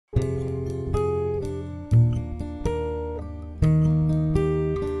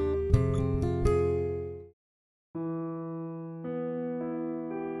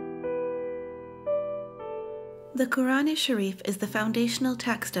The Qur'an Sharif is the foundational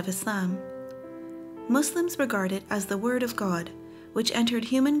text of Islam. Muslims regard it as the Word of God, which entered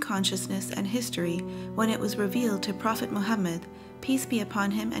human consciousness and history when it was revealed to Prophet Muhammad, peace be upon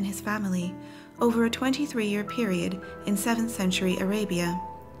him and his family, over a 23-year period in 7th century Arabia.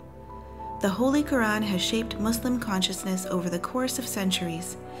 The Holy Qur'an has shaped Muslim consciousness over the course of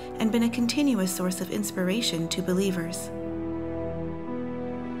centuries and been a continuous source of inspiration to believers.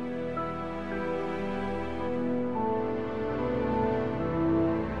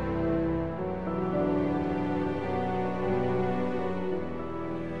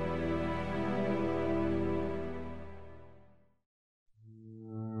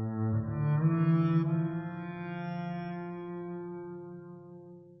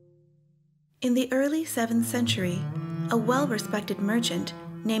 In the early 7th century, a well-respected merchant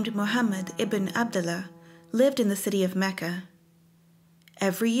named Muhammad ibn Abdullah lived in the city of Mecca.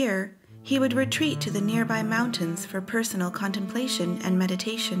 Every year, he would retreat to the nearby mountains for personal contemplation and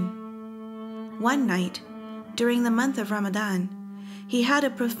meditation. One night, during the month of Ramadan, he had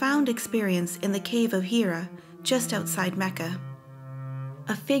a profound experience in the cave of Hira, just outside Mecca.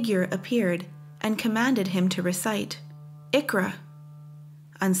 A figure appeared and commanded him to recite, "Iqra."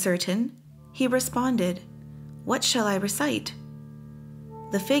 Uncertain, he responded, "What shall I recite?"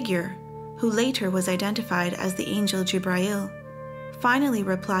 The figure, who later was identified as the angel Jibreel, finally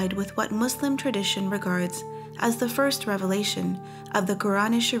replied with what Muslim tradition regards as the first revelation of the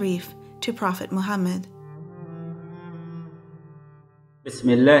Qur'an Sharif to Prophet Muhammad.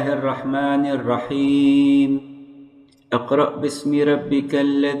 Bismillahir Rahmanir Rahim. Iqra bismi rabbika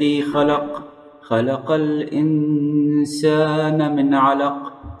alladhi khalaq. Khalaqal insana min 'alaq.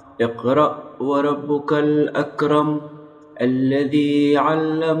 اقرأ وربك الأكرم الذي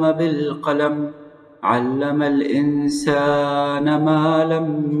علم بالقلم علم الإنسان ما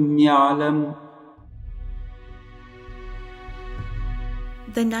لم يعلم.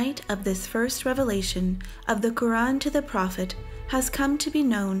 The night of this first revelation of the Quran to the Prophet has come to be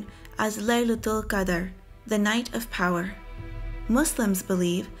known as Laylatul Qadr, the night of power. Muslims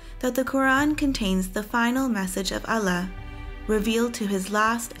believe that the Quran contains the final message of Allah, revealed to his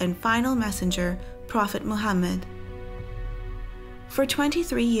last and final messenger, Prophet Muhammad. For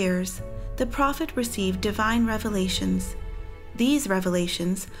 23 years, the Prophet received divine revelations. These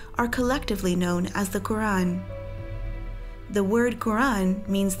revelations are collectively known as the Quran. The word Quran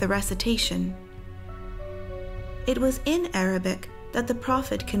means the recitation. It was in Arabic that the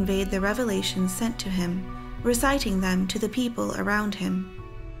Prophet conveyed the revelations sent to him, reciting them to the people around him.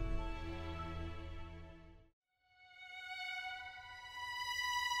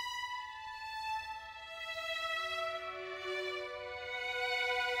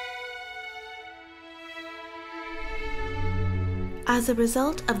 As a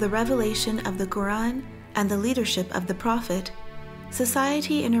result of the revelation of the Quran and the leadership of the Prophet,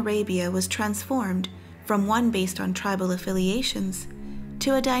 society in Arabia was transformed from one based on tribal affiliations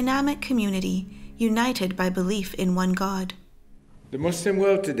to a dynamic community united by belief in one God. The Muslim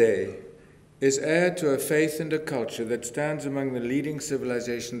world today is heir to a faith and a culture that stands among the leading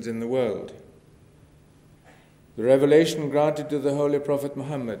civilizations in the world. The revelation granted to the Holy Prophet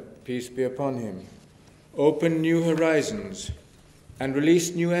Muhammad, peace be upon him, opened new horizons and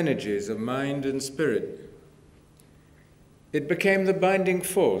released new energies of mind and spirit. It became the binding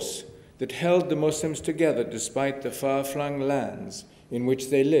force that held the Muslims together despite the far-flung lands in which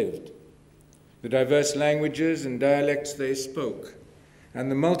they lived, the diverse languages and dialects they spoke,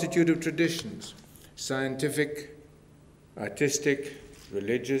 and the multitude of traditions, scientific, artistic,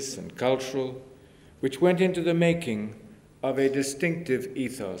 religious, and cultural, which went into the making of a distinctive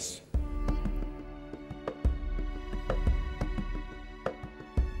ethos.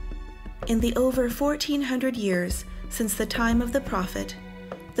 In the over 1400 years since the time of the Prophet,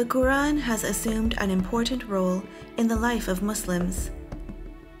 the Quran has assumed an important role in the life of Muslims.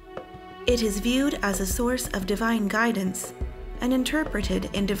 It is viewed as a source of divine guidance and interpreted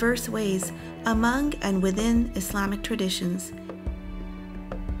in diverse ways among and within Islamic traditions.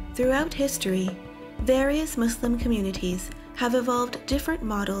 Throughout history, various Muslim communities have evolved different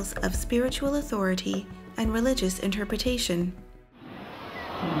models of spiritual authority and religious interpretation.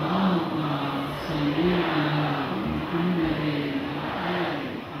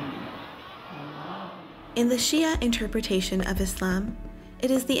 In the Shia interpretation of Islam,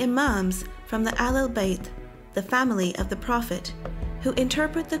 it is the Imams from the Ahlul Bayt, the family of the Prophet, who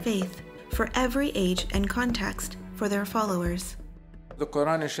interpret the faith for every age and context for their followers. The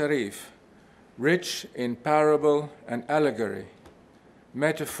Quran Sharif, rich in parable and allegory,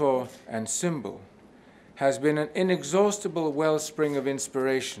 metaphor and symbol, has been an inexhaustible wellspring of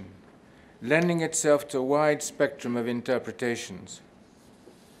inspiration lending itself to a wide spectrum of interpretations.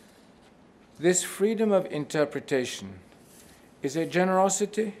 This freedom of interpretation is a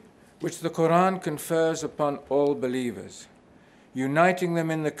generosity which the Qur'an confers upon all believers, uniting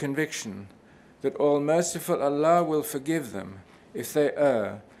them in the conviction that all-merciful Allah will forgive them if they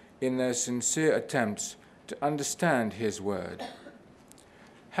err in their sincere attempts to understand His word.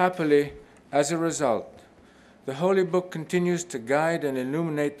 Happily, as a result, the Holy Book continues to guide and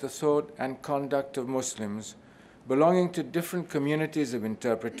illuminate the thought and conduct of Muslims belonging to different communities of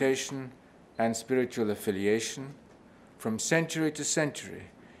interpretation and spiritual affiliation from century to century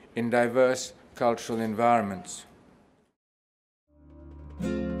in diverse cultural environments.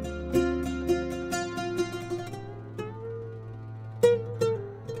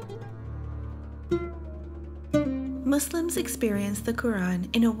 Muslims experience the Qur'an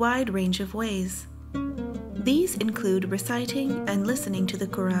in a wide range of ways. These include reciting and listening to the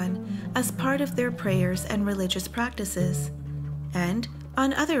Qur'an as part of their prayers and religious practices, and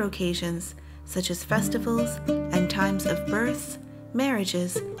on other occasions, such as festivals and times of births,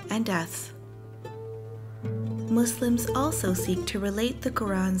 marriages, and deaths. Muslims also seek to relate the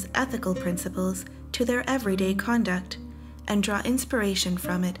Qur'an's ethical principles to their everyday conduct and draw inspiration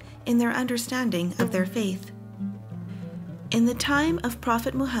from it in their understanding of their faith. In the time of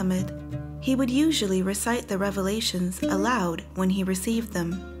Prophet Muhammad, he would usually recite the revelations aloud when he received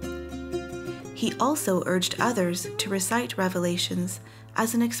them. He also urged others to recite revelations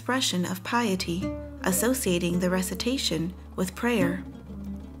as an expression of piety, associating the recitation with prayer.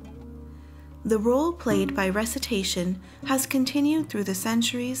 The role played by recitation has continued through the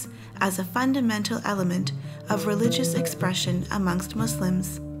centuries as a fundamental element of religious expression amongst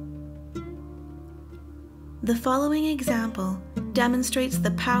Muslims. The following example demonstrates the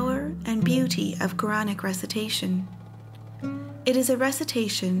power and beauty of Quranic recitation. It is a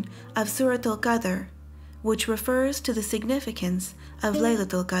recitation of Surat al-Qadr, which refers to the significance of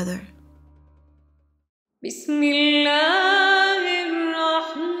Laylatul Qadr.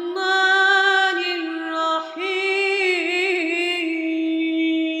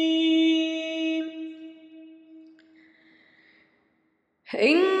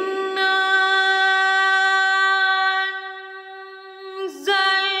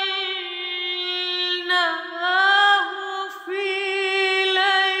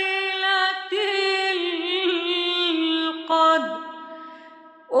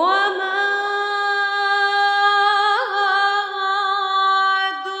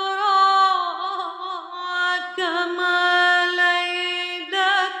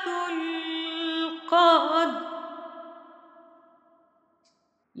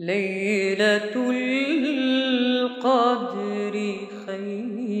 ليلة القدر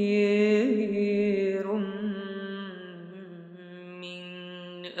خير من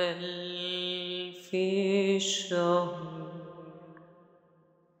ألف شهر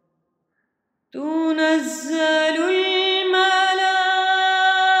تنزل الملائكة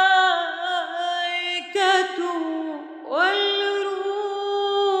والروح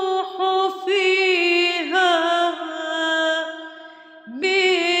فيها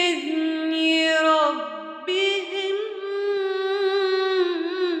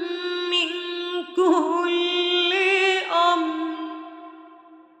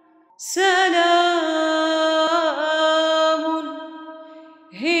سلام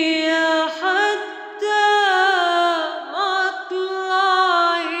هي حتى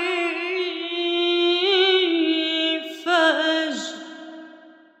مطلع الفجر.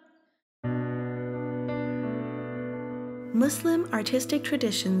 Muslim artistic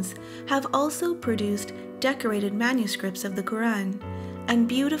traditions have also produced decorated manuscripts of the Qur'an and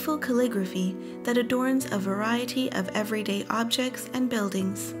beautiful calligraphy that adorns a variety of everyday objects and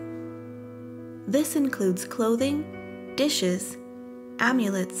buildings. This includes clothing, dishes,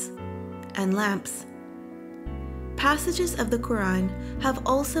 amulets, and lamps. Passages of the Qur'an have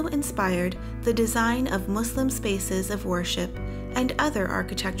also inspired the design of Muslim spaces of worship and other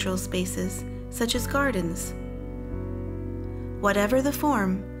architectural spaces, such as gardens. Whatever the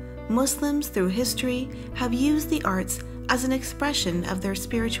form, Muslims through history have used the arts as an expression of their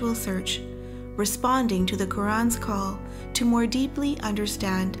spiritual search, responding to the Qur'an's call to more deeply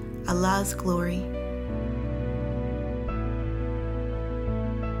understand Allah's glory.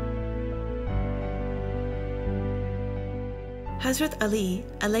 Hazrat Ali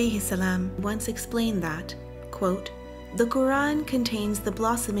alayhi salam once explained that, quote, "The Qur'an contains the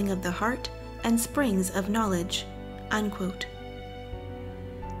blossoming of the heart and springs of knowledge," unquote.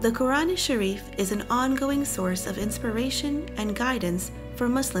 The Qur'an Sharif is an ongoing source of inspiration and guidance for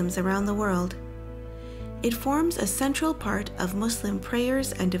Muslims around the world. It forms a central part of Muslim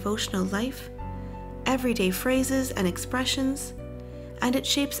prayers and devotional life, everyday phrases and expressions, and it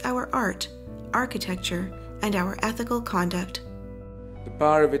shapes our art, architecture, and our ethical conduct. The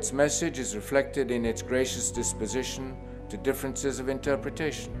power of its message is reflected in its gracious disposition to differences of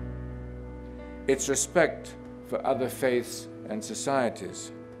interpretation, its respect for other faiths and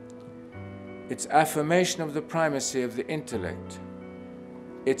societies, its affirmation of the primacy of the intellect,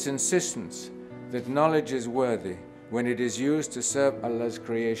 its insistence that knowledge is worthy when it is used to serve Allah's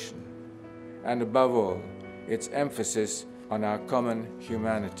creation, and above all, its emphasis on our common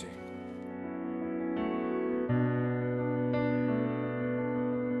humanity.